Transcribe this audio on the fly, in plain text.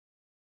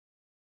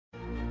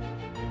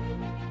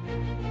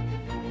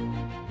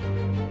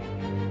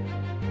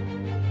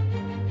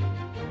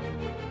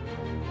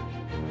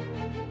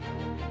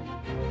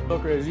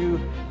Booker, as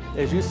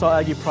you saw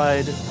Aggie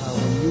Pride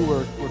when you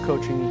were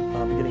coaching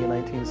beginning in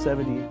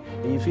 1970,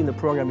 and you've seen the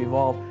program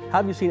evolve, how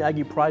have you seen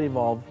Aggie Pride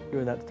evolve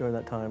during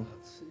that time?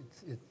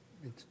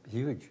 It's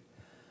huge.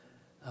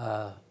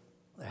 There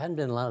hadn't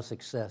been a lot of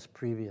success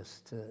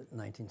previous to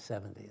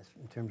 1970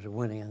 in terms of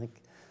winning. I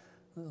think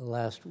the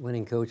last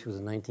winning coach was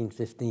in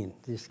 1915.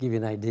 Just to give you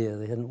an idea,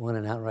 they hadn't won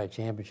an outright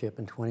championship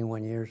in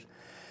 21 years.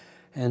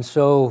 And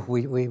so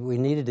we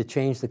needed to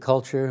change the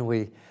culture,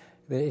 and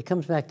it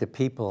comes back to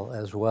people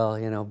as well.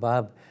 You know,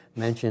 Bob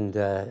mentioned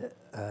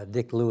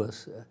Dick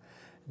Lewis.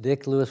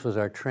 Dick Lewis was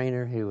our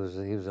trainer. He was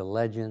a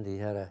legend. He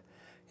had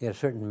a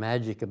certain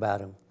magic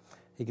about him.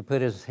 He could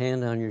put his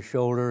hand on your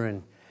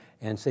shoulder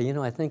and say, you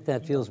know, I think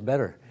that feels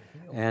better.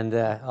 And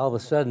all of a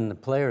sudden, the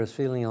player is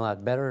feeling a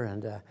lot better.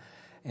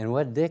 And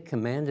what Dick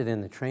commanded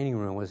in the training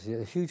room was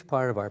a huge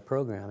part of our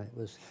program. It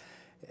was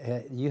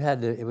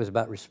it was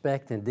about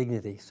respect and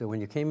dignity. So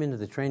when you came into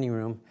the training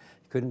room,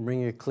 you couldn't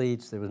bring your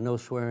cleats. There was no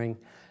swearing.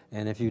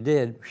 And if you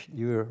did,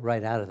 you were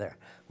right out of there,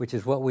 which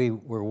is what we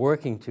were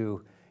working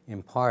to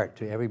impart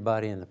to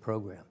everybody in the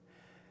program.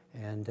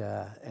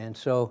 And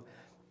so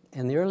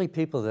the early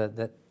people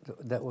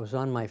that was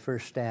on my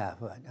first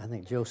staff, I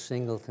think Joe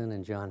Singleton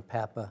and John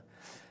Papa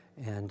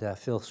and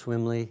Phil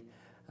Swimley,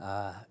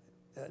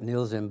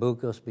 Neil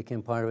Zambukos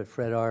became part of it,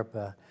 Fred Arp,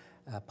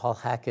 Paul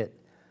Hackett,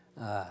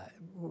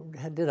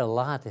 did a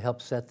lot to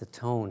help set the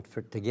tone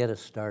to get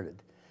us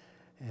started.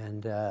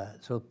 And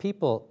so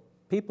people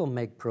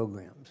make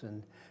programs,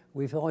 and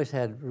we've always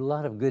had a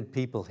lot of good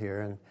people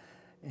here,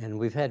 and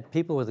we've had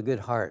people with a good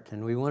heart,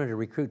 and we wanted to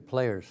recruit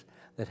players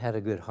that had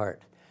a good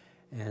heart.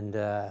 And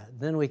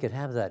then we could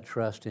have that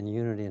trust and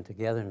unity and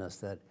togetherness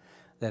that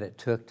it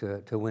took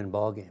to win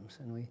ball games.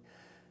 And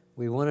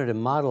we wanted to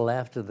model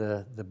after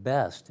the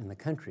best in the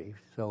country.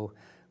 So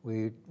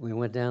we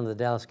went down to the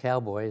Dallas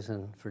Cowboys,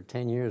 and for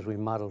 10 years we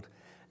modeled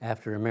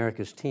after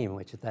America's Team,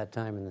 which at that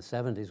time in the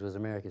 70s was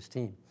America's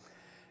Team.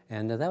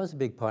 And that was a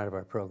big part of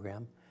our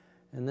program.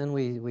 And then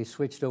we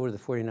switched over to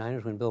the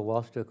 49ers when Bill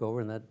Walsh took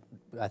over, and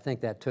I think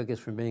that took us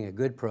from being a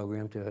good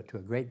program to a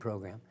great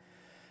program.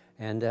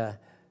 And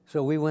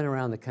so we went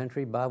around the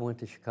country. Bob went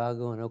to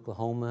Chicago and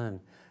Oklahoma and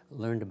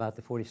learned about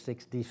the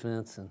 46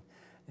 defense,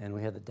 and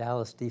we had the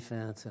Dallas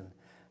defense,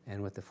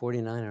 and with the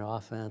 49er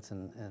offense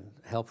and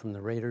help from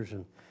the Raiders.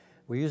 And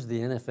we used the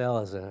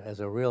NFL as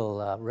a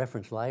real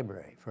reference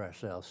library for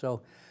ourselves.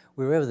 So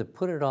we were able to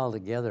put it all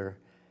together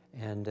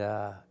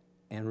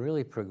and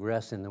really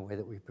progress in the way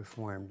that we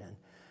performed. And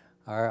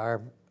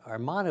our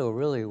motto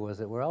really was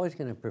that we're always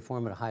going to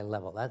perform at a high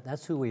level.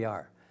 That's who we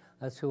are.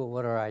 That's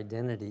what our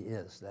identity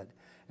is. That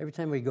every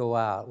time we go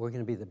out, we're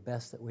going to be the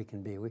best that we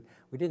can be. We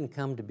didn't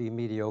come to be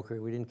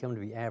mediocre. We didn't come to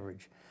be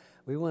average.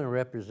 We want to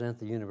represent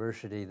the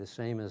university the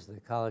same as the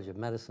College of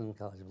Medicine,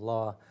 College of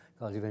Law,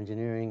 College of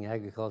Engineering,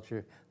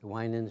 Agriculture, the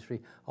wine industry,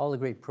 all the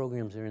great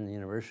programs there in the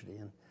university.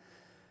 And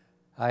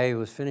I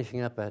was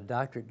finishing up a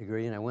doctorate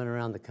degree, and I went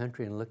around the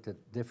country and looked at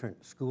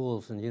different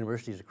schools and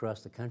universities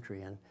across the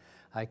country. And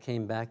I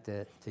came back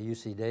to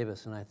UC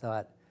Davis, and I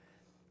thought,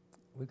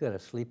 we've got a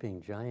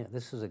sleeping giant.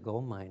 This is a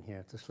gold mine here.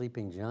 It's a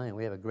sleeping giant.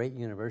 We have a great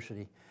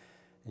university.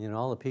 And, you know,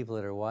 all the people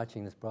that are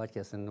watching this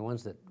broadcast and the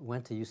ones that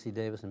went to UC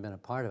Davis and been a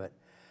part of it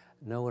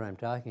know what I'm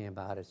talking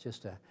about. It's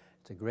just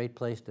it's a great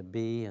place to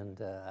be,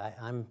 and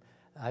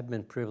I've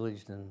been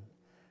privileged and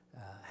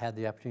had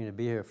the opportunity to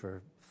be here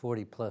for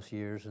 40 plus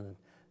years, and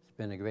it's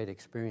been a great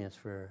experience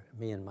for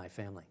me and my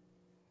family.